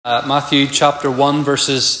Matthew chapter 1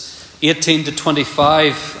 verses 18 to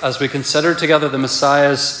 25 as we consider together the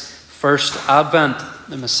Messiah's first advent.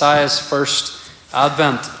 The Messiah's first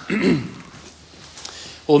advent.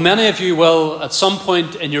 Well, many of you will at some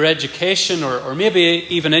point in your education or maybe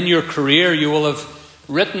even in your career, you will have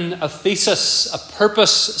written a thesis, a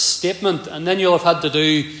purpose statement, and then you'll have had to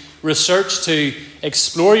do research to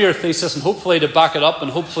explore your thesis and hopefully to back it up and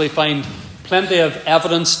hopefully find plenty of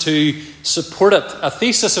evidence to support it. A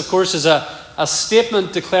thesis, of course, is a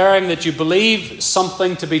statement declaring that you believe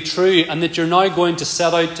something to be true and that you're now going to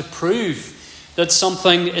set out to prove that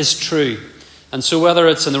something is true. And so whether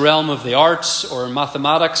it's in the realm of the arts or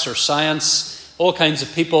mathematics or science, all kinds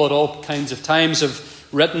of people at all kinds of times have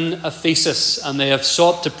written a thesis, and they have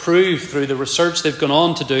sought to prove through the research they've gone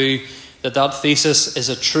on to do that that thesis is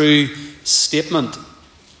a true statement.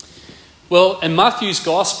 Well, in Matthew's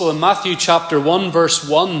Gospel, in Matthew chapter 1 verse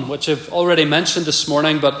 1, which I've already mentioned this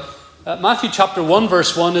morning, but Matthew chapter 1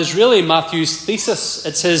 verse 1 is really Matthew's thesis.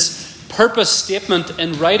 It's his purpose statement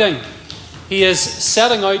in writing. He is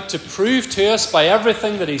setting out to prove to us by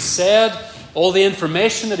everything that he's said, all the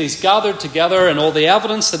information that he's gathered together and all the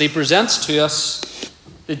evidence that he presents to us,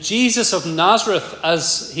 that Jesus of Nazareth,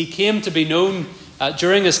 as he came to be known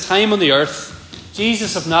during his time on the earth,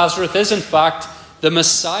 Jesus of Nazareth is in fact the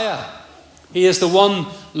Messiah. He is the one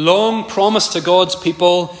long promised to God's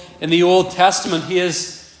people in the Old Testament. He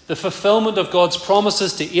is the fulfillment of God's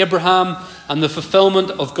promises to Abraham and the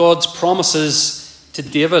fulfillment of God's promises to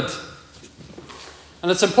David.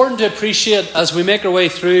 And it's important to appreciate as we make our way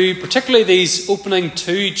through, particularly these opening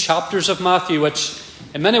two chapters of Matthew, which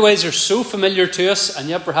in many ways are so familiar to us and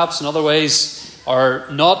yet perhaps in other ways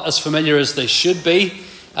are not as familiar as they should be.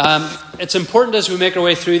 It's important as we make our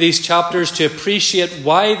way through these chapters to appreciate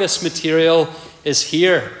why this material is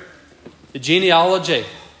here. The genealogy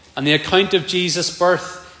and the account of Jesus'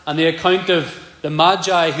 birth and the account of the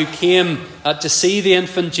Magi who came to see the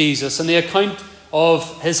infant Jesus and the account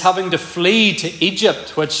of his having to flee to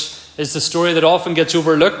Egypt, which is the story that often gets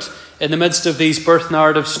overlooked in the midst of these birth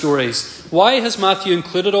narrative stories. Why has Matthew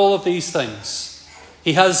included all of these things?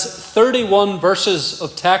 He has 31 verses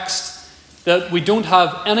of text that we don't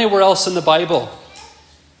have anywhere else in the Bible.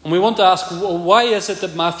 And we want to ask, well, why is it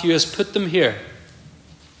that Matthew has put them here?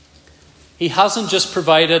 He hasn't just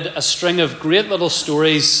provided a string of great little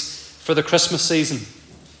stories for the Christmas season.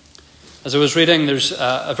 As I was reading, there's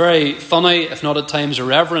a very funny, if not at times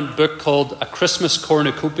irreverent, book called A Christmas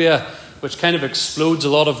Cornucopia, which kind of explodes a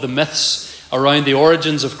lot of the myths around the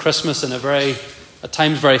origins of Christmas in a very, at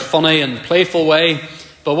times very funny and playful way.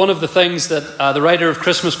 But one of the things that the writer of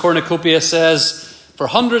Christmas Cornucopia says, for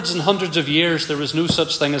hundreds and hundreds of years there was no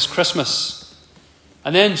such thing as Christmas.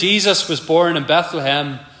 And then Jesus was born in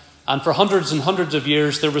Bethlehem, and for hundreds and hundreds of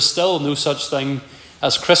years there was still no such thing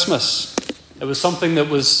as Christmas. It was something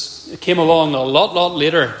that came along a lot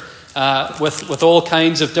later with all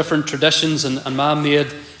kinds of different traditions and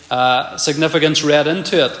man-made significance read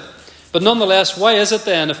into it. But nonetheless, why is it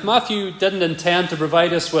then, if Matthew didn't intend to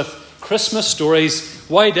provide us with Christmas stories,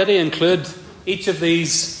 why did he include each of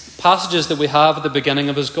these passages that we have at the beginning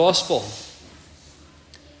of his gospel?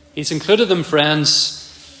 He's included them,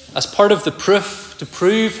 friends, as part of the proof to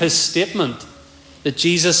prove his statement that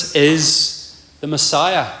Jesus is the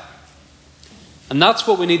Messiah. And that's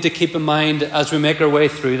what we need to keep in mind as we make our way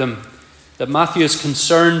through them. That Matthew is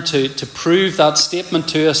concerned to prove that statement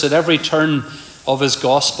to us at every turn of his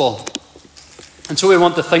gospel. And so we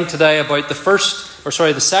want to think today about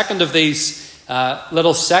the second of these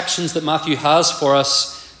little sections that Matthew has for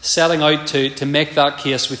us, setting out to make that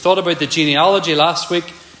case. We thought about the genealogy last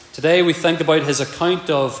week. Today we think about his account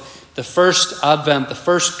of the first advent, the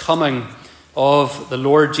first coming of the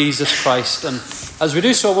Lord Jesus Christ. And as we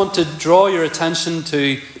do so, I want to draw your attention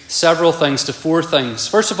to several things, to four things.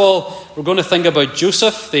 First of all, we're going to think about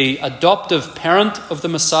Joseph, the adoptive parent of the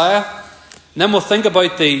Messiah. And then we'll think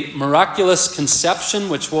about the miraculous conception,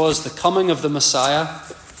 which was the coming of the Messiah.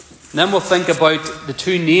 And then we'll think about the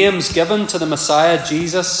two names given to the Messiah,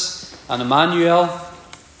 Jesus and Emmanuel.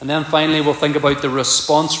 And then finally we'll think about the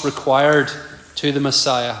response required to the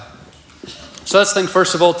Messiah. So let's think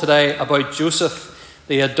first of all today about Joseph,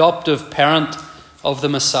 the adoptive parent of the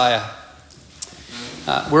Messiah.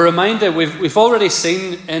 We're reminded, we've already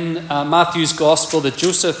seen in Matthew's Gospel that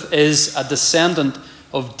Joseph is a descendant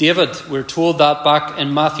of David. We're told that back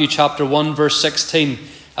in Matthew chapter 1 verse 16.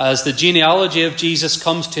 As the genealogy of Jesus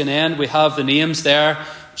comes to an end, we have the names there.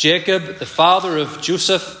 Jacob, the father of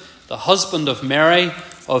Joseph, the husband of Mary,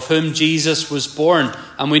 of whom Jesus was born.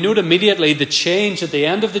 And we note immediately the change at the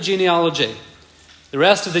end of the genealogy. The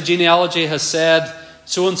rest of the genealogy has said,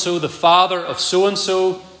 so-and-so, the father of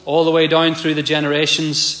so-and-so, all the way down through the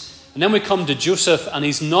generations. And then we come to Joseph, and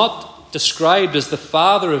he's not described as the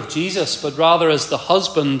father of Jesus, but rather as the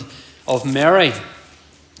husband of Mary.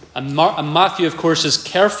 And Matthew, of course, is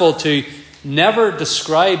careful to never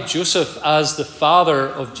describe Joseph as the father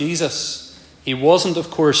of Jesus. He wasn't, of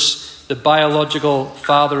course, the biological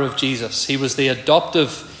father of Jesus. He was the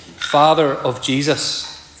adoptive father of Jesus.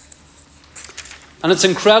 And it's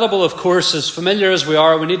incredible, of course, as familiar as we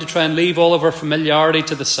are, we need to try and leave all of our familiarity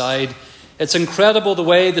to the side. It's incredible the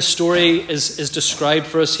way the story is described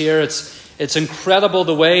for us here. It's incredible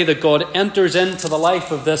the way that God enters into the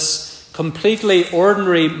life of this completely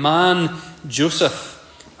ordinary man, Joseph,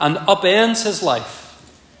 and upends his life.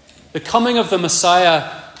 The coming of the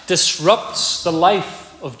Messiah disrupts the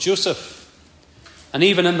life of Joseph. And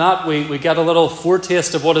even in that, we get a little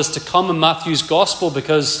foretaste of what is to come in Matthew's Gospel,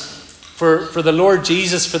 because for the Lord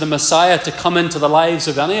Jesus, for the Messiah to come into the lives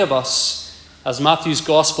of any of us, as Matthew's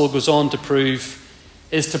Gospel goes on to prove,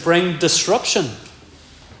 is to bring disruption.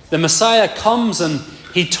 The Messiah comes and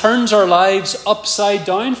he turns our lives upside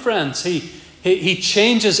down, friends. He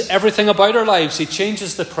changes everything about our lives. He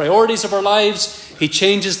changes the priorities of our lives. He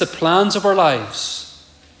changes the plans of our lives.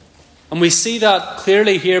 And we see that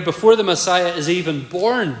clearly here before the Messiah is even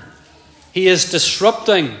born. He is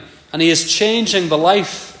disrupting and he is changing the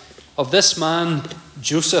life of this man,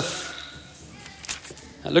 Joseph.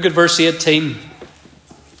 Look at verse 18.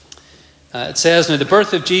 It says, "Now the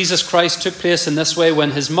birth of Jesus Christ took place in this way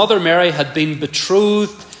when his mother Mary had been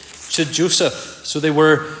betrothed to Joseph." So they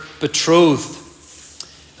were betrothed.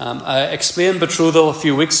 I explained betrothal a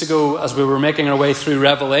few weeks ago as we were making our way through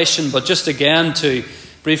Revelation, but just again to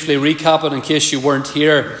briefly recap it in case you weren't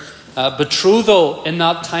here. Betrothal in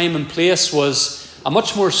that time and place was a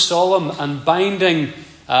much more solemn and binding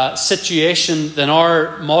situation than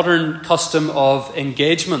our modern custom of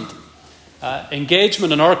engagement.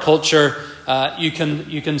 Engagement in our culture, you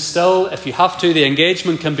can still, if you have to, the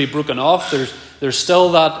engagement can be broken off. There's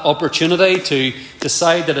still that opportunity to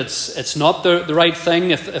decide that it's not the right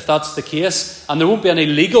thing if that's the case, and there won't be any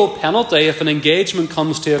legal penalty if an engagement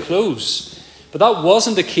comes to a close. But that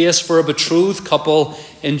wasn't the case for a betrothed couple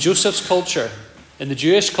in Joseph's culture, in the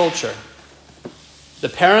Jewish culture. The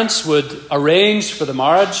parents would arrange for the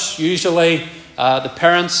marriage. Usually the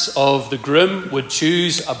parents of the groom would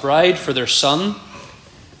choose a bride for their son.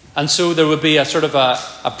 And so there would be a sort of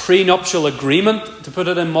a prenuptial agreement, to put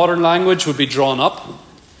it in modern language, would be drawn up.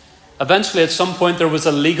 Eventually, at some point, there was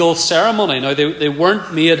a legal ceremony. Now, they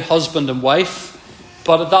weren't made husband and wife,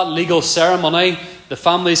 but at that legal ceremony, the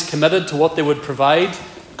families committed to what they would provide.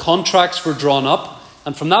 Contracts were drawn up.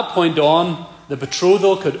 And from that point on, the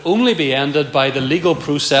betrothal could only be ended by the legal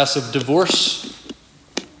process of divorce.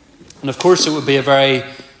 And of course, it would be a very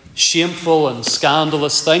shameful and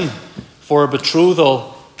scandalous thing for a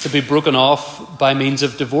betrothal to be broken off by means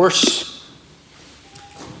of divorce.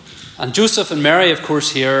 And Joseph and Mary, of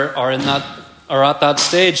course, here are at that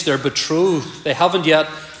stage. They're betrothed. They haven't yet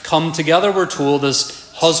come together, we're told, as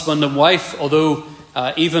husband and wife, although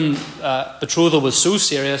even betrothal was so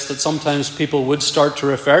serious that sometimes people would start to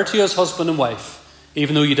refer to you as husband and wife,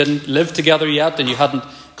 even though you didn't live together yet and you hadn't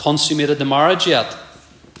consummated the marriage yet.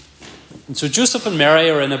 And so Joseph and Mary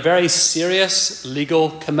are in a very serious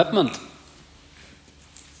legal commitment.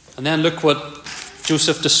 And then look what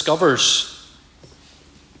Joseph discovers.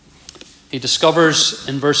 He discovers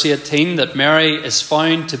in verse 18 that Mary is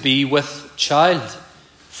found to be with child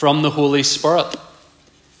from the Holy Spirit.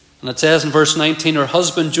 And it says in verse 19, "Her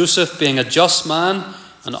husband Joseph, being a just man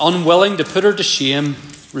and unwilling to put her to shame,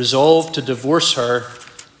 resolved to divorce her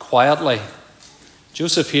quietly."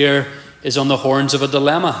 Joseph here is on the horns of a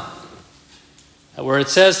dilemma. Where it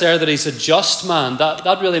says there that he's a just man,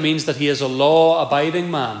 that really means that he is a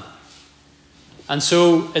law-abiding man. And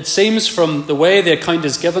so it seems from the way the account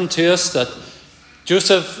is given to us that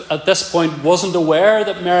Joseph at this point wasn't aware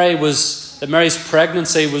that Mary's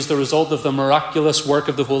pregnancy was the result of the miraculous work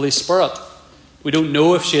of the Holy Spirit. We don't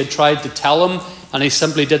know if she had tried to tell him and he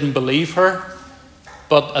simply didn't believe her.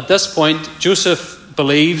 But at this point, Joseph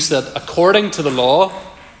believes that according to the law,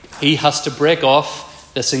 he has to break off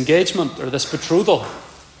this engagement or this betrothal.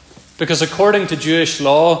 Because according to Jewish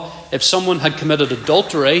law, if someone had committed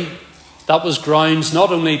adultery, that was grounds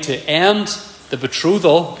not only to end the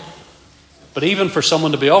betrothal, but even for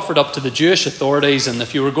someone to be offered up to the Jewish authorities, and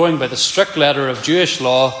if you were going by the strict letter of Jewish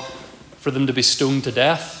law, for them to be stoned to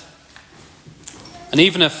death. And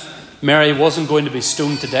even if Mary wasn't going to be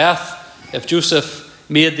stoned to death, if Joseph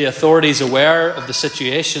made the authorities aware of the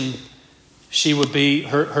situation,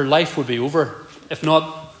 her life would be over. If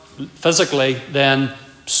not physically, then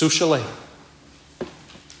socially.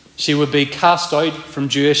 She would be cast out from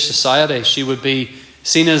Jewish society. She would be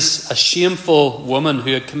seen as a shameful woman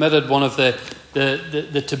who had committed one of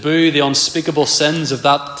the taboo, the unspeakable sins of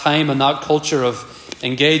that time and that culture of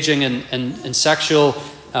engaging in sexual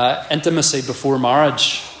intimacy before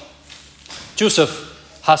marriage.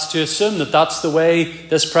 Joseph has to assume that that's the way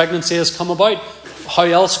this pregnancy has come about. How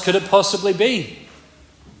else could it possibly be?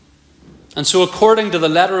 And so according to the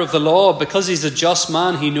letter of the law, because he's a just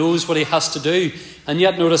man, he knows what he has to do. And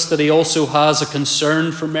yet notice that he also has a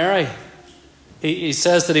concern for Mary. He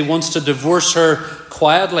says that he wants to divorce her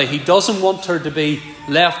quietly. He doesn't want her to be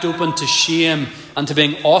left open to shame and to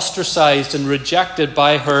being ostracized and rejected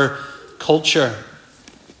by her culture.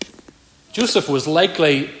 Joseph was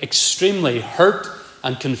likely extremely hurt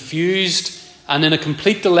and confused and in a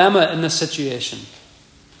complete dilemma in this situation.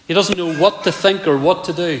 He doesn't know what to think or what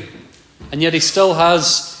to do. And yet he still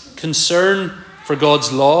has concern for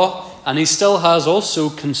God's law, and he still has also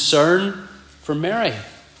concern for Mary.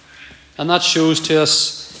 And that shows to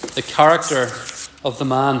us the character of the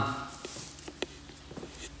man.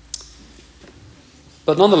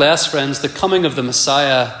 But nonetheless, friends, the coming of the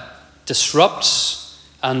Messiah disrupts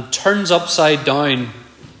and turns upside down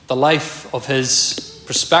the life of his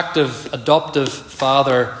prospective adoptive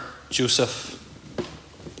father, Joseph.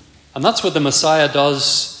 And that's what the Messiah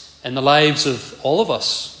does in the lives of all of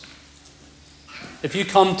us. If you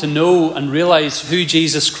come to know and realize who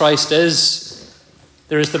Jesus Christ is,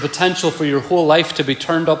 there is the potential for your whole life to be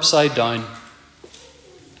turned upside down.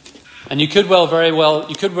 And you could very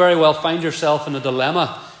well find yourself in a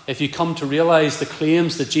dilemma if you come to realize the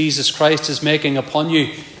claims that Jesus Christ is making upon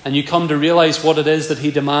you, and you come to realize what it is that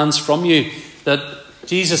he demands from you. That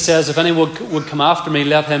Jesus says, if anyone would come after me,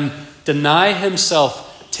 let him deny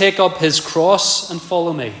himself, take up his cross and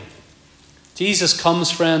follow me. Jesus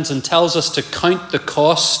comes, friends, and tells us to count the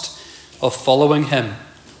cost of following him.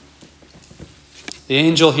 The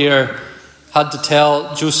angel here had to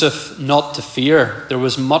tell Joseph not to fear. There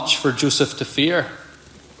was much for Joseph to fear.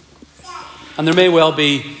 And there may well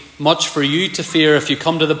be much for you to fear if you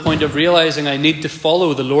come to the point of realizing, I need to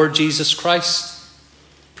follow the Lord Jesus Christ.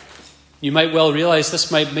 You might well realize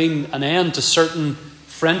this might mean an end to certain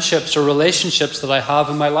friendships or relationships that I have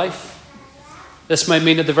in my life. This might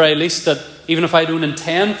mean at the very least that even if I don't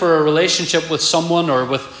intend for a relationship with someone or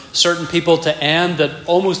with certain people to end, that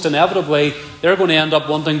almost inevitably they're going to end up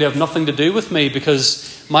wanting to have nothing to do with me,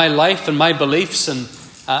 because my life and my beliefs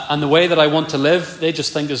and the way that I want to live, they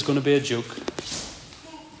just think is going to be a joke.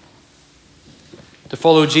 To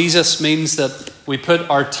follow Jesus means that we put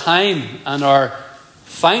our time and our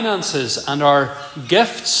finances and our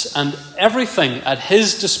gifts and everything at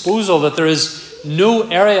his disposal, that there is no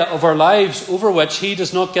area of our lives over which he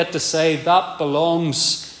does not get to say, that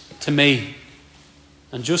belongs to me.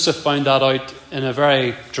 And Joseph found that out in a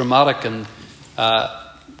very dramatic and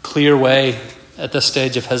clear way at this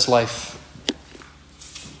stage of his life.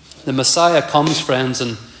 The Messiah comes, friends,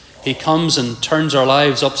 and he comes and turns our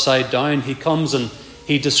lives upside down. He comes and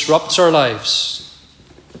he disrupts our lives.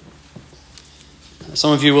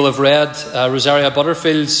 Some of you will have read Rosaria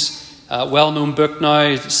Butterfield's well-known book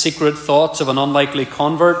now, Secret Thoughts of an Unlikely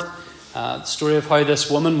Convert. The story of how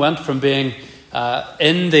this woman went from being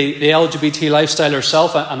in the LGBT lifestyle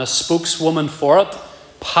herself and a spokeswoman for it,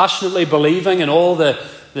 passionately believing in all the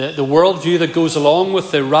worldview that goes along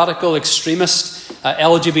with the radical extremist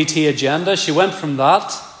LGBT agenda. She went from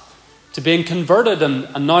that to being converted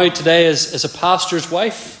and now today is a pastor's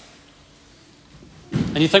wife.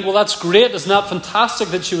 And you think, well, that's great. Isn't that fantastic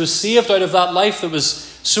that she was saved out of that life that was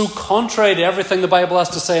so contrary to everything the Bible has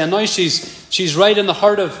to say, and now she's right in the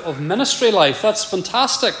heart of ministry life. That's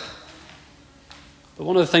fantastic. But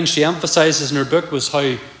one of the things she emphasizes in her book was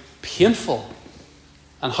how painful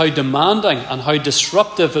and how demanding and how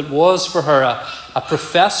disruptive it was for her. A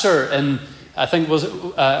professor in, I think was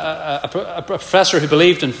a professor who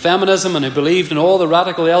believed in feminism and who believed in all the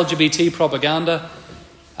radical LGBT propaganda.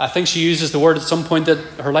 I think she uses the word at some point that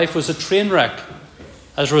her life was a train wreck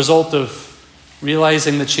as a result of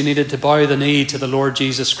realizing that she needed to bow the knee to the Lord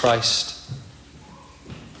Jesus Christ.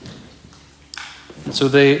 And so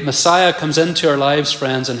the Messiah comes into our lives,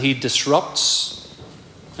 friends, and he disrupts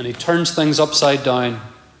and he turns things upside down.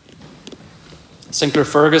 Sinclair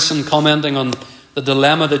Ferguson, commenting on the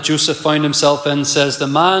dilemma that Joseph found himself in, says, the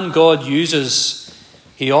man God uses,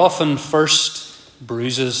 he often first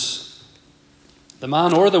bruises. The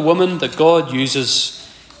man or the woman that God uses,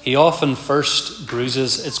 he often first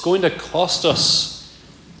bruises. It's going to cost us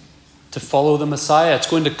to follow the Messiah. It's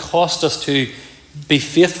going to cost us to be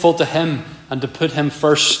faithful to him and to put him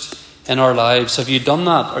first in our lives. Have you done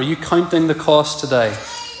that? Are you counting the cost today?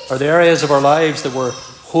 Are there areas of our lives that we're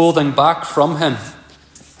holding back from him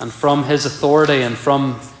and from his authority and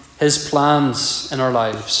from his plans in our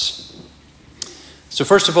lives. So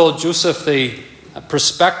first of all, Joseph, the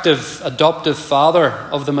prospective adoptive father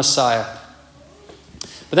of the Messiah.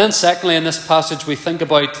 But then secondly, in this passage, we think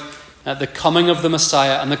about the coming of the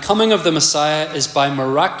Messiah. And the coming of the Messiah is by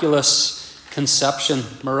miraculous conception.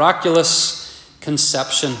 Miraculous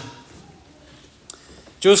conception.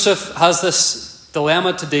 Joseph has this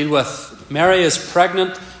dilemma to deal with. Mary is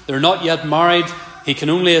pregnant. They're not yet married. He can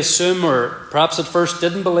only assume, or perhaps at first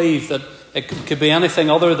didn't believe, that it could be anything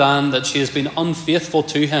other than that she has been unfaithful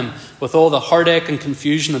to him, with all the heartache and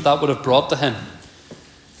confusion that would have brought to him.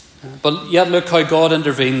 But yet look how God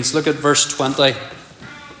intervenes. Look at verse 20.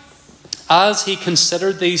 As he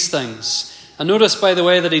considered these things, and notice, by the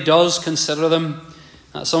way, that he does consider them.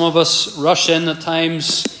 Some of us rush in at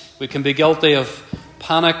times. We can be guilty of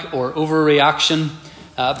panic or overreaction.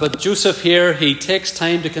 But Joseph here, he takes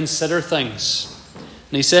time to consider things.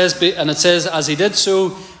 And he says, and it says, as he did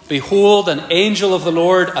so, behold, an angel of the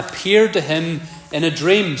Lord appeared to him in a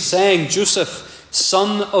dream, saying, Joseph,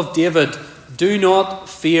 son of David, do not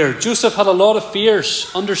fear. Joseph had a lot of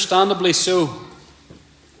fears, understandably so.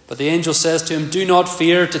 But the angel says to him, do not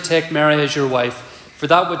fear to take Mary as your wife, for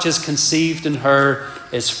that which is conceived in her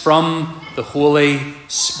is from the Holy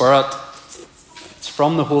Spirit. It's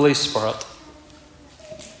from the Holy Spirit.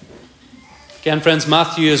 Again, friends,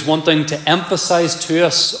 Matthew is wanting to emphasize to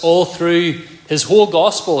us all through his whole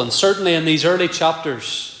gospel, and certainly in these early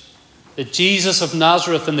chapters, that Jesus of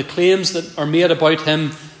Nazareth and the claims that are made about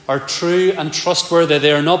him are true and trustworthy.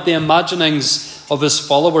 They are not the imaginings of his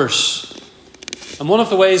followers. And one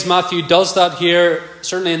of the ways Matthew does that here,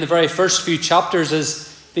 certainly in the very first few chapters,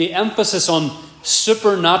 is the emphasis on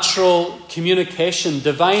supernatural communication,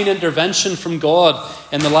 divine intervention from God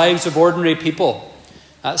in the lives of ordinary people.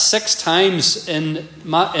 6 times in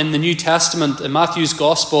the New Testament, in Matthew's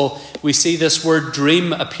Gospel, we see this word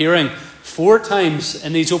dream appearing. 4 times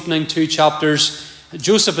in these opening 2 chapters,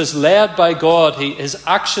 Joseph is led by God. His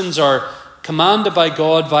actions are commanded by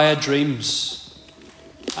God via dreams.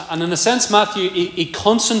 And in a sense, Matthew, he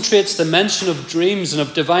concentrates the mention of dreams and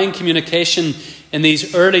of divine communication in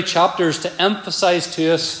these early chapters to emphasize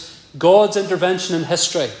to us God's intervention in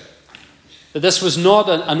history. That this was not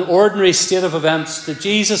an ordinary state of events. That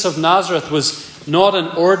Jesus of Nazareth was not an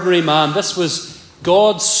ordinary man. This was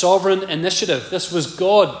God's sovereign initiative. This was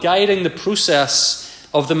God guiding the process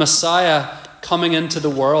of the Messiah coming into the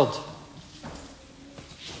world.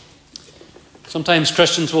 Sometimes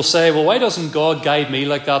Christians will say, well, why doesn't God guide me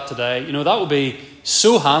like that today? That would be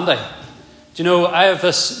so handy. I have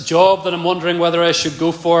this job that I'm wondering whether I should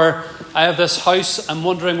go for. I have this house I'm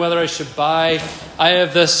wondering whether I should buy. I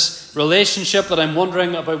have this relationship that I'm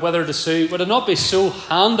wondering about whether to sue. Would it not be so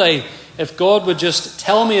handy if God would just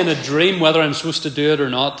tell me in a dream whether I'm supposed to do it or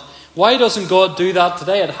not? Why doesn't God do that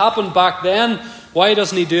today? It happened back then. Why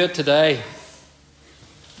doesn't he do it today?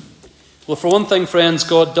 Well, for one thing, friends,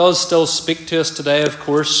 God does still speak to us today, of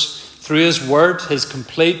course, through his word, his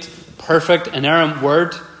complete, perfect, inerrant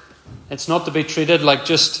word. It's not to be treated like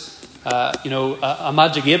just, a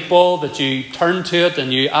magic 8-ball that you turn to it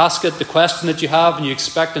and you ask it the question that you have and you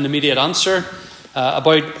expect an immediate answer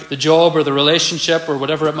about the job or the relationship or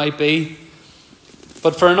whatever it might be.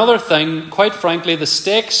 But for another thing, quite frankly, the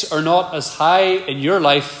stakes are not as high in your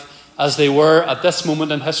life as they were at this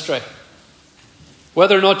moment in history.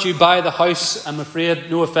 Whether or not you buy the house, I'm afraid,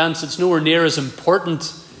 no offence, it's nowhere near as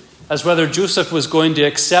important as whether Joseph was going to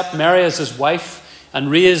accept Mary as his wife and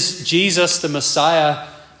raise Jesus, the Messiah,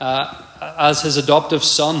 as his adoptive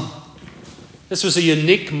son. This was a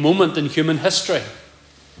unique moment in human history.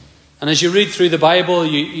 And as you read through the Bible,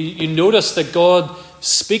 you notice that God,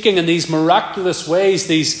 speaking in these miraculous ways,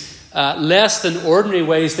 these less than ordinary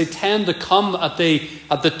ways, they tend to come at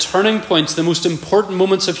the turning points, the most important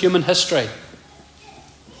moments of human history.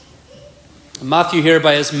 Matthew here,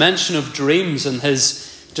 by his mention of dreams and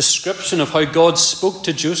his description of how God spoke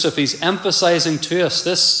to Joseph, he's emphasizing to us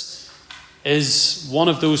this is one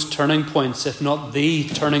of those turning points, if not the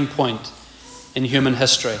turning point in human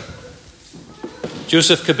history.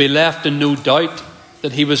 Joseph could be left in no doubt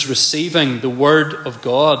that he was receiving the word of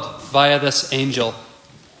God via this angel.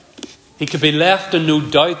 He could be left in no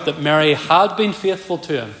doubt that Mary had been faithful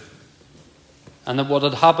to him and that what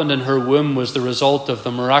had happened in her womb was the result of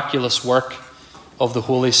the miraculous work of the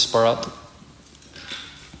Holy Spirit.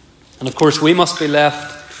 And of course, we must be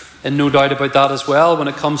left in no doubt about that as well when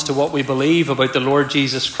it comes to what we believe about the Lord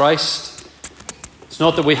Jesus Christ. It's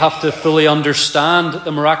not that we have to fully understand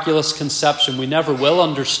the miraculous conception. We never will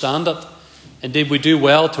understand it. Indeed, we do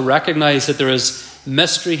well to recognize that there is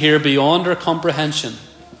mystery here beyond our comprehension.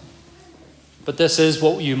 But this is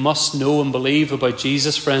what you must know and believe about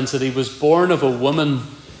Jesus, friends, that he was born of a woman,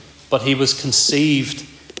 but he was conceived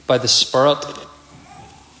by the Spirit.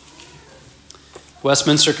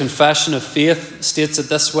 Westminster Confession of Faith states it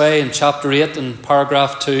this way in chapter 8 and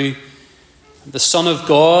paragraph 2. The Son of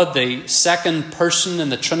God, the second person in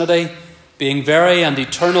the Trinity, being very and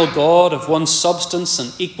eternal God of one substance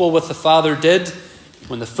and equal with the Father, did,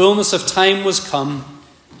 when the fullness of time was come,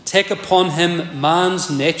 take upon him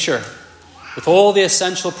man's nature, with all the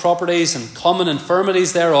essential properties and common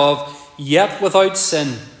infirmities thereof, yet without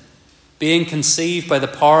sin, being conceived by the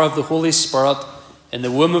power of the Holy Spirit in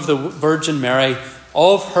the womb of the Virgin Mary,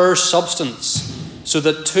 of her substance, so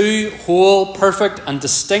that two whole, perfect and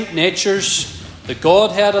distinct natures, the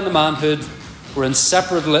Godhead and the manhood, were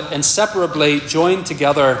inseparably joined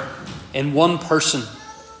together in one person,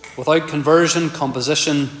 without conversion,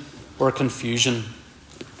 composition, or confusion.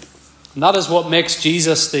 And that is what makes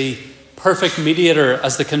Jesus the perfect mediator,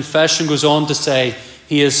 as the confession goes on to say.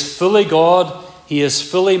 He is fully God, he is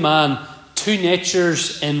fully man, two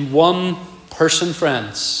natures in one person,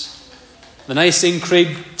 friends. The Nicene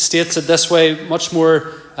Creed states it this way, much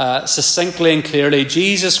more succinctly and clearly.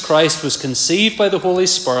 Jesus Christ was conceived by the Holy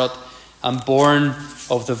Spirit and born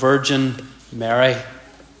of the Virgin Mary.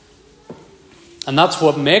 And that's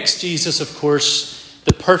what makes Jesus, of course,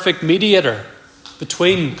 the perfect mediator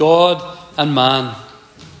between God and man.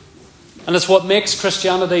 And it's what makes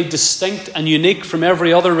Christianity distinct and unique from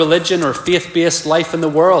every other religion or faith-based life in the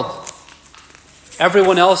world.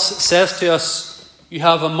 Everyone else says to us, you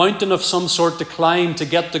have a mountain of some sort to climb to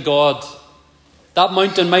get to God. That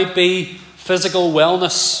mountain might be physical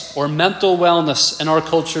wellness or mental wellness in our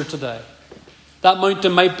culture today. That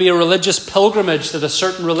mountain might be a religious pilgrimage that a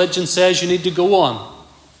certain religion says you need to go on.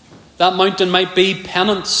 That mountain might be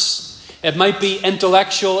penance. It might be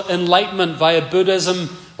intellectual enlightenment via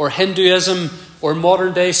Buddhism or Hinduism or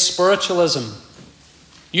modern day spiritualism.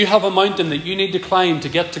 You have a mountain that you need to climb to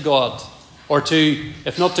get to God, or to,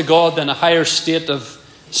 if not to God, then a higher state of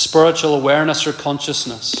spiritual awareness or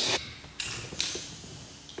consciousness.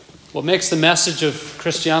 What makes the message of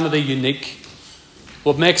Christianity unique,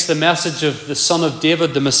 what makes the message of the Son of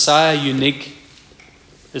David, the Messiah, unique,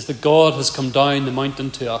 is that God has come down the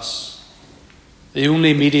mountain to us. The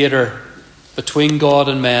only mediator between God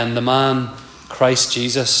and men, the man Christ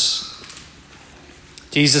Jesus.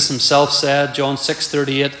 Jesus himself said, John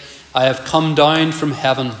 6:38, I have come down from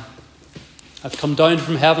heaven. I've come down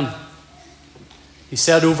from heaven. He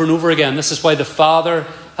said over and over again, this is why the Father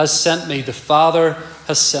has sent me. The Father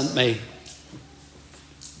has sent me.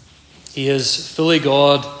 He is fully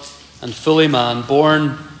God and fully man,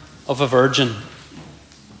 born of a virgin.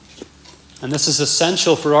 And this is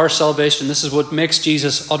essential for our salvation. This is what makes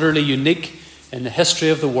Jesus utterly unique in the history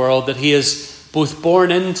of the world, that he is both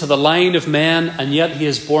born into the line of men and yet he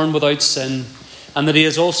is born without sin, and that he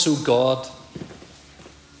is also God.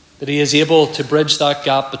 That he is able to bridge that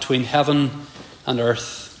gap between heaven and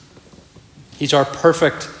earth. He's our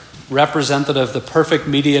perfect representative, the perfect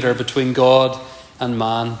mediator between God and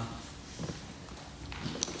man.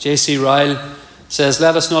 J.C. Ryle says,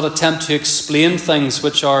 let us not attempt to explain things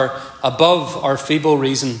which are above our feeble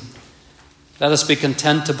reason. Let us be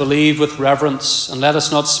content to believe with reverence, and let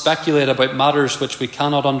us not speculate about matters which we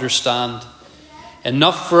cannot understand.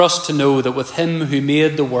 Enough for us to know that with him who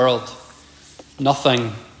made the world,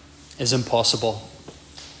 nothing is impossible.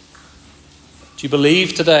 Do you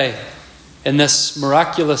believe today in this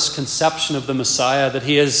miraculous conception of the Messiah, that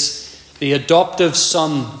he is the adoptive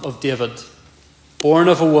son of David, born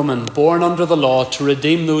of a woman, born under the law, to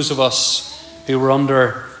redeem those of us who were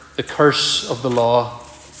under the curse of the law?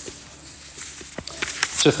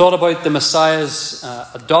 So we've thought about the Messiah's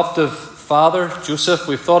adoptive father, Joseph.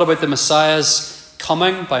 We've thought about the Messiah's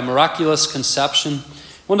coming by miraculous conception.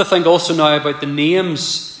 I want to think also now about the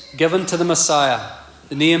names given to the Messiah,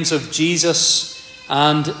 the names of Jesus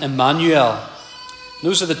and Emmanuel.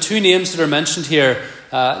 Those are the two names that are mentioned here.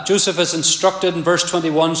 Joseph is instructed in verse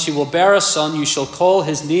 21, she will bear a son, you shall call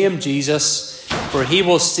his name Jesus, for he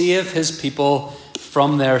will save his people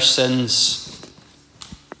from their sins.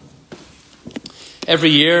 Every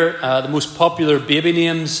year, the most popular baby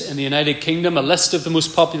names in the United Kingdom, a list of the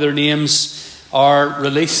most popular names, are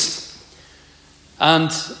released.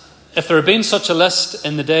 And if there had been such a list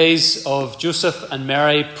in the days of Joseph and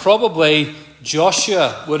Mary, probably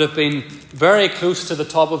Joshua would have been very close to the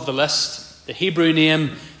top of the list. The Hebrew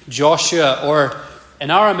name Joshua, or in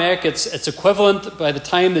Aramaic, its equivalent by the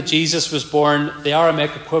time that Jesus was born, the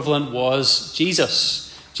Aramaic equivalent was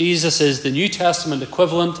Jesus. Jesus is the New Testament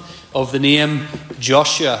equivalent of the name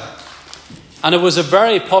Joshua. And it was a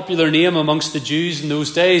very popular name amongst the Jews in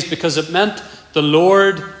those days because it meant the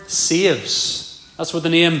Lord saves. That's what the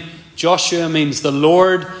name Joshua means, the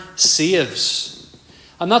Lord saves.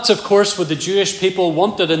 And that's, of course, what the Jewish people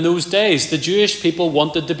wanted in those days. The Jewish people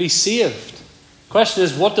wanted to be saved. The question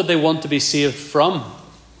is, what did they want to be saved from?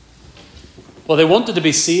 Well, they wanted to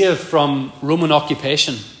be saved from Roman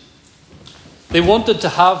occupation. They wanted to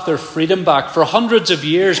have their freedom back. For hundreds of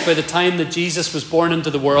years, by the time that Jesus was born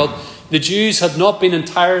into the world, the Jews had not been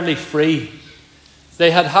entirely free.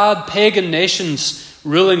 They had had pagan nations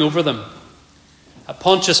ruling over them.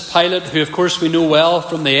 Pontius Pilate, who of course we know well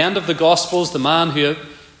from the end of the Gospels, the man who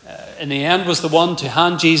in the end was the one to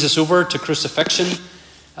hand Jesus over to crucifixion.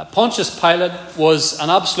 Pontius Pilate was an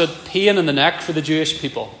absolute pain in the neck for the Jewish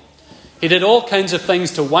people. He did all kinds of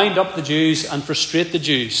things to wind up the Jews and frustrate the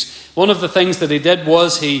Jews. One of the things that he did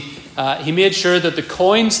was he made sure that the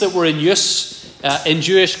coins that were in use in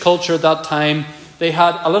Jewish culture at that time, they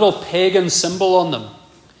had a little pagan symbol on them.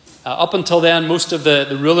 Up until then, most of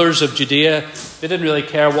the rulers of Judea, they didn't really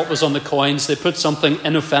care what was on the coins. They put something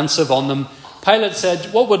inoffensive on them. Pilate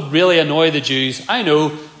said, what would really annoy the Jews? I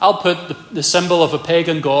know, I'll put the symbol of a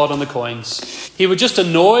pagan god on the coins. He would just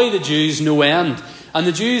annoy the Jews no end. And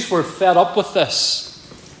the Jews were fed up with this.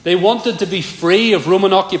 They wanted to be free of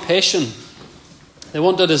Roman occupation. They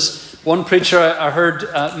wanted, as one preacher I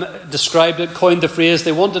heard described it, coined the phrase,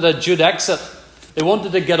 they wanted a Jude exit. They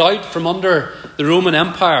wanted to get out from under the Roman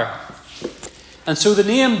Empire. And so the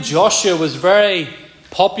name Joshua was very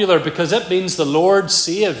popular because it means the Lord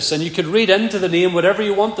saves. And you could read into the name whatever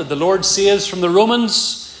you wanted. The Lord saves from the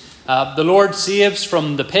Romans. The Lord saves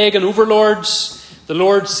from the pagan overlords. The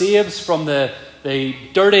Lord saves from the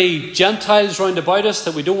dirty Gentiles round about us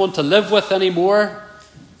that we don't want to live with anymore.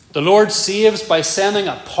 The Lord saves by sending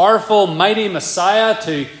a powerful, mighty Messiah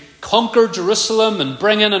to conquer Jerusalem and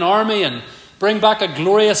bring in an army and bring back a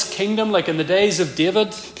glorious kingdom like in the days of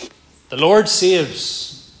David. The Lord saves.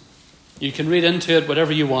 You can read into it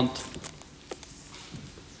whatever you want.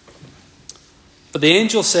 But the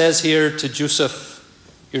angel says here to Joseph,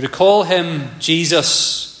 you're to call him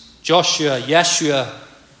Jesus, Joshua, Yeshua,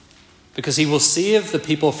 because he will save the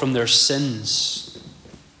people from their sins.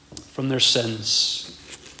 From their sins.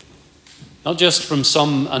 Not just from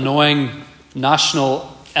some annoying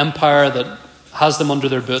national empire that has them under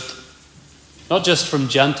their boot. Not just from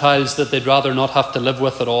Gentiles that they'd rather not have to live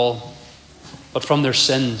with at all. But from their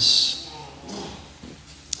sins.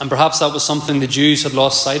 And perhaps that was something the Jews had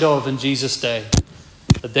lost sight of in Jesus' day.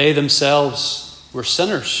 That they themselves were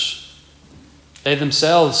sinners. They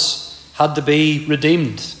themselves had to be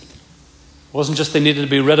redeemed. It wasn't just they needed to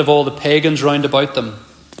be rid of all the pagans round about them,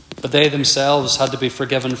 but they themselves had to be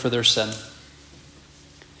forgiven for their sin.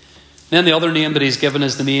 Then the other name that he's given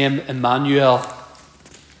is the name Emmanuel.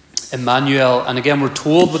 Emmanuel. And again, we're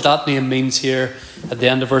told what that name means here at the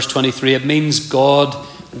end of verse 23. It means God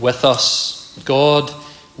with us. God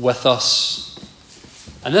with us.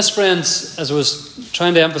 And this, friends, as I was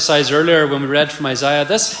trying to emphasize earlier when we read from Isaiah,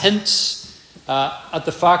 this hints at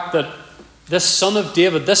the fact that this Son of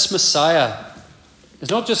David, this Messiah, is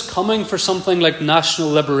not just coming for something like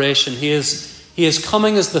national liberation. He is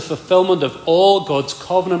coming as the fulfillment of all God's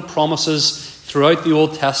covenant promises throughout the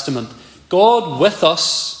Old Testament. God with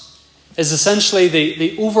us is essentially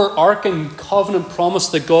the overarching covenant promise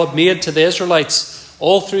that God made to the Israelites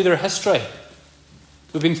all through their history.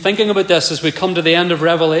 We've been thinking about this as we come to the end of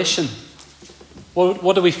Revelation.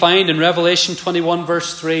 What do we find in Revelation 21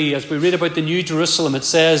 verse 3? As we read about the New Jerusalem, it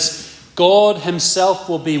says, God himself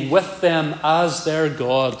will be with them as their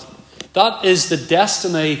God. That is the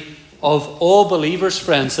destiny of all believers,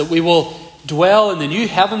 friends, that we will dwell in the new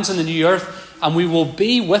heavens and the new earth, and we will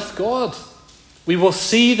be with God. We will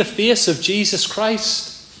see the face of Jesus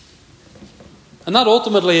Christ. And that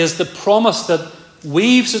ultimately is the promise that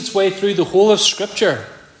weaves its way through the whole of Scripture.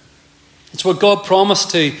 It's what God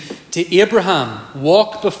promised to Abraham.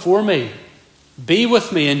 Walk before me, be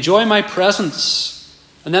with me, enjoy my presence,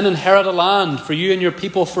 and then inherit a land for you and your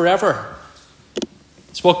people forever.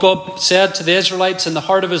 It's what God said to the Israelites in the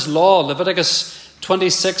heart of his law, Leviticus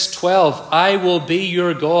 26:12. I will be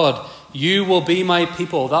your God, you will be my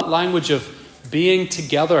people. That language of being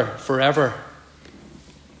together forever.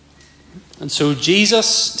 And so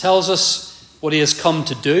Jesus tells us what he has come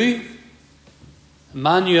to do.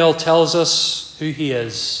 Emmanuel tells us who he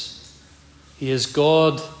is. He is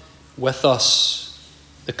God with us,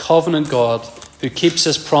 the covenant God who keeps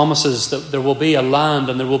his promises that there will be a land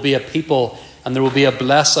and there will be a people and there will be a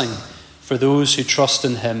blessing for those who trust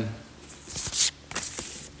in him.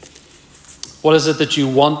 What is it that you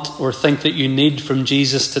want or think that you need from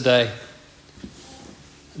Jesus today?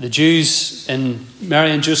 The Jews in Mary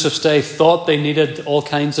and Joseph's day thought they needed all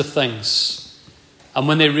kinds of things. And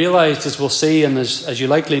when they realized, as we'll see, and as you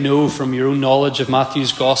likely know from your own knowledge of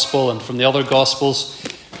Matthew's gospel and from the other gospels,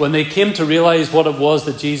 when they came to realize what it was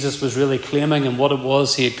that Jesus was really claiming and what it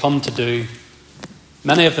was he had come to do,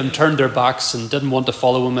 many of them turned their backs and didn't want to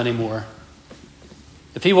follow him anymore.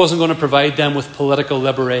 If he wasn't going to provide them with political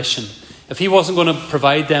liberation, if he wasn't going to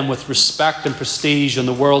provide them with respect and prestige on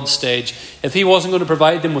the world stage, if he wasn't going to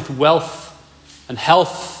provide them with wealth and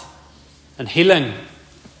health and healing,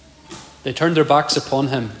 they turned their backs upon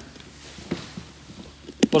him.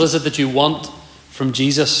 What is it that you want from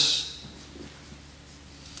Jesus?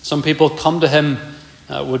 Some people come to him,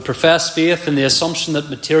 would profess faith in the assumption that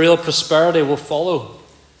material prosperity will follow.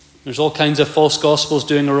 There's all kinds of false gospels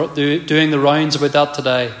doing the rounds about that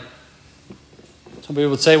today. Some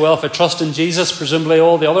people would say, well, if I trust in Jesus, presumably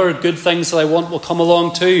all the other good things that I want will come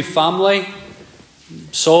along too. Family,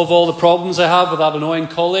 solve all the problems I have with that annoying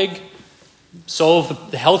colleague,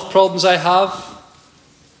 solve the health problems I have.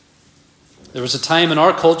 There was a time in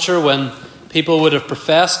our culture when people would have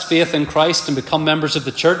professed faith in Christ and become members of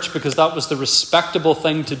the church because that was the respectable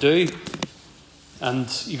thing to do. And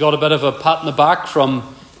you got a bit of a pat on the back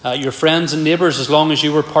from your friends and neighbours as long as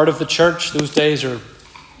you were part of the church. Those days are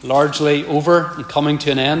largely over and coming to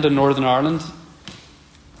an end in Northern Ireland.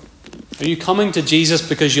 Are you coming to Jesus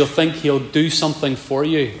because you'll think he'll do something for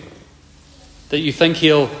you? That you think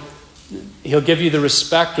he'll give you the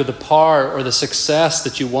respect or the power or the success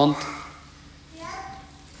that you want?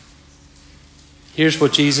 Here's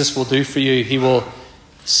what Jesus will do for you. He will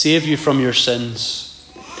save you from your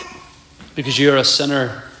sins because you're a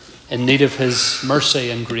sinner in need of his mercy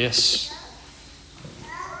and grace.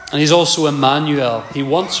 And he's also Emmanuel. He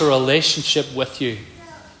wants a relationship with you.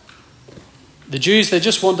 The Jews, they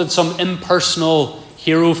just wanted some impersonal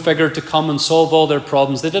hero figure to come and solve all their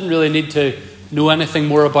problems. They didn't really need to know anything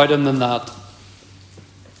more about him than that.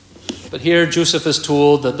 But here Joseph is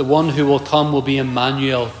told that the one who will come will be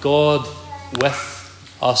Emmanuel, God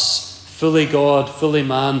with us, fully God, fully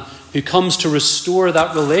man, who comes to restore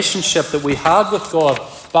that relationship that we had with God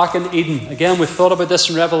back in Eden. Again, we've thought about this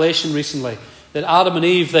in Revelation recently, that Adam and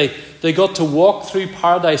Eve, they got to walk through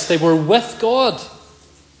paradise. They were with God.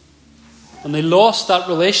 And they lost that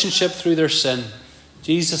relationship through their sin.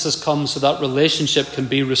 Jesus has come so that relationship can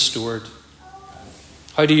be restored.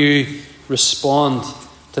 How do you respond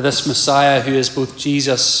to this Messiah who is both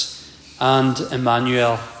Jesus and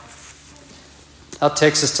Emmanuel? That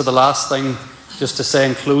takes us to the last thing just to say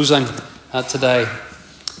in closing today.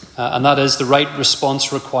 And that is the right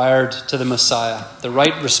response required to the Messiah. The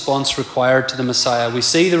right response required to the Messiah. We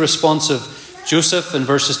see the response of Joseph in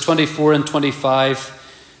verses 24 and 25.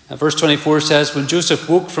 Verse 24 says, when Joseph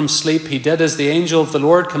woke from sleep, he did as the angel of the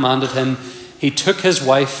Lord commanded him. He took his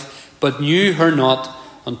wife, but knew her not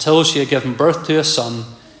until she had given birth to a son,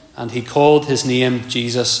 and he called his name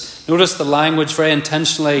Jesus. Notice the language very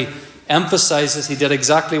intentionally emphasizes he did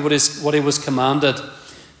exactly what he was commanded.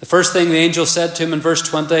 The first thing the angel said to him in verse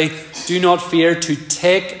 20, do not fear to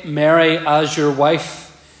take Mary as your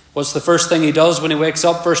wife. What's the first thing he does when he wakes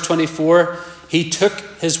up? Verse 24, he took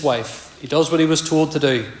his wife. He does what he was told to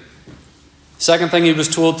do. Second thing he was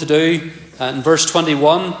told to do, in verse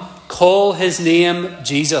 21, call his name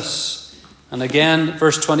Jesus. And again,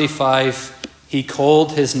 verse 25, he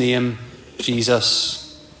called his name Jesus.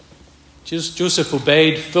 Joseph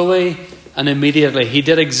obeyed fully and immediately. He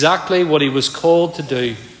did exactly what he was called to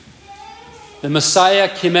do. The Messiah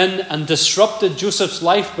came in and disrupted Joseph's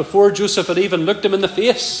life before Joseph had even looked him in the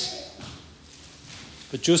face.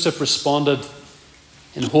 But Joseph responded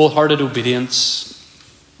in wholehearted obedience.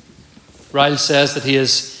 Ryle says that he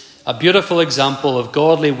is a beautiful example of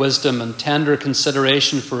godly wisdom and tender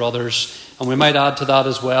consideration for others. And we might add to that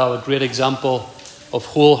as well a great example of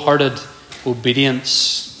wholehearted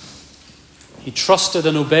obedience. He trusted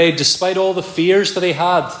and obeyed despite all the fears that he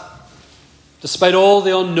had, despite all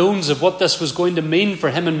the unknowns of what this was going to mean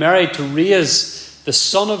for him and Mary to raise the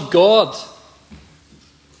Son of God.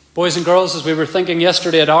 Boys and girls, as we were thinking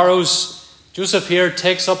yesterday at Arrows, Joseph here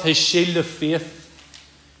takes up his shield of faith.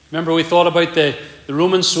 Remember, we thought about the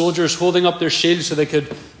Roman soldiers holding up their shields so they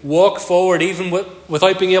could walk forward even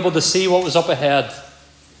without being able to see what was up ahead.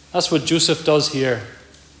 That's what Joseph does here.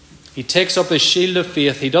 He takes up his shield of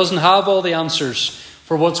faith. He doesn't have all the answers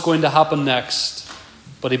for what's going to happen next,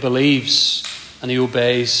 but he believes and he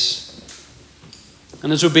obeys.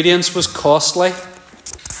 And his obedience was costly.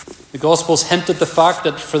 The Gospels hint at the fact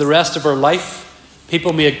that for the rest of her life,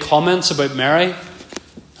 people made comments about Mary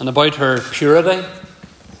and about her purity.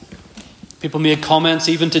 People made comments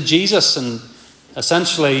even to Jesus, and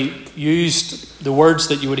essentially used the words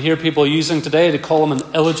that you would hear people using today to call him an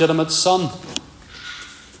illegitimate son.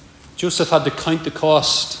 Joseph had to count the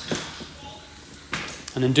cost.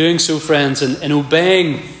 And in doing so, friends, in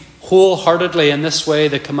obeying wholeheartedly in this way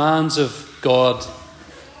the commands of God,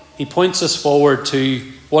 he points us forward to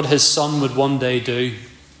what his son would one day do.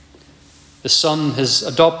 The son, his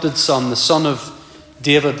adopted son, the son of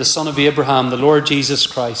David, the son of Abraham, the Lord Jesus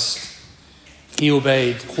Christ. He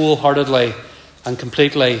obeyed wholeheartedly and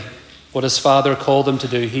completely what his Father called him to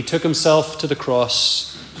do. He took himself to the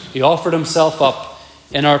cross. He offered himself up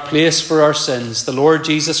in our place for our sins. The Lord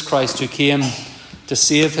Jesus Christ, who came to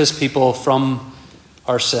save his people from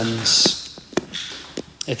our sins.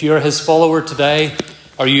 If you're his follower today,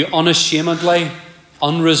 are you unashamedly,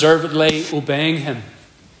 unreservedly obeying him?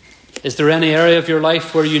 Is there any area of your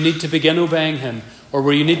life where you need to begin obeying him, or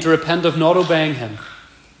where you need to repent of not obeying him?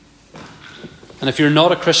 And if you're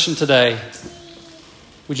not a Christian today,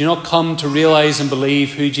 would you not come to realize and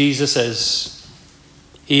believe who Jesus is?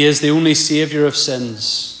 He is the only Saviour of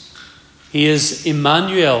sins. He is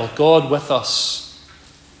Emmanuel, God with us.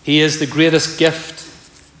 He is the greatest gift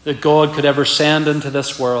that God could ever send into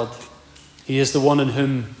this world. He is the one in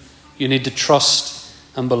whom you need to trust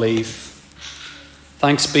and believe.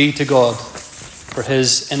 Thanks be to God for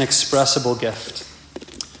his inexpressible gift.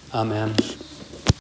 Amen.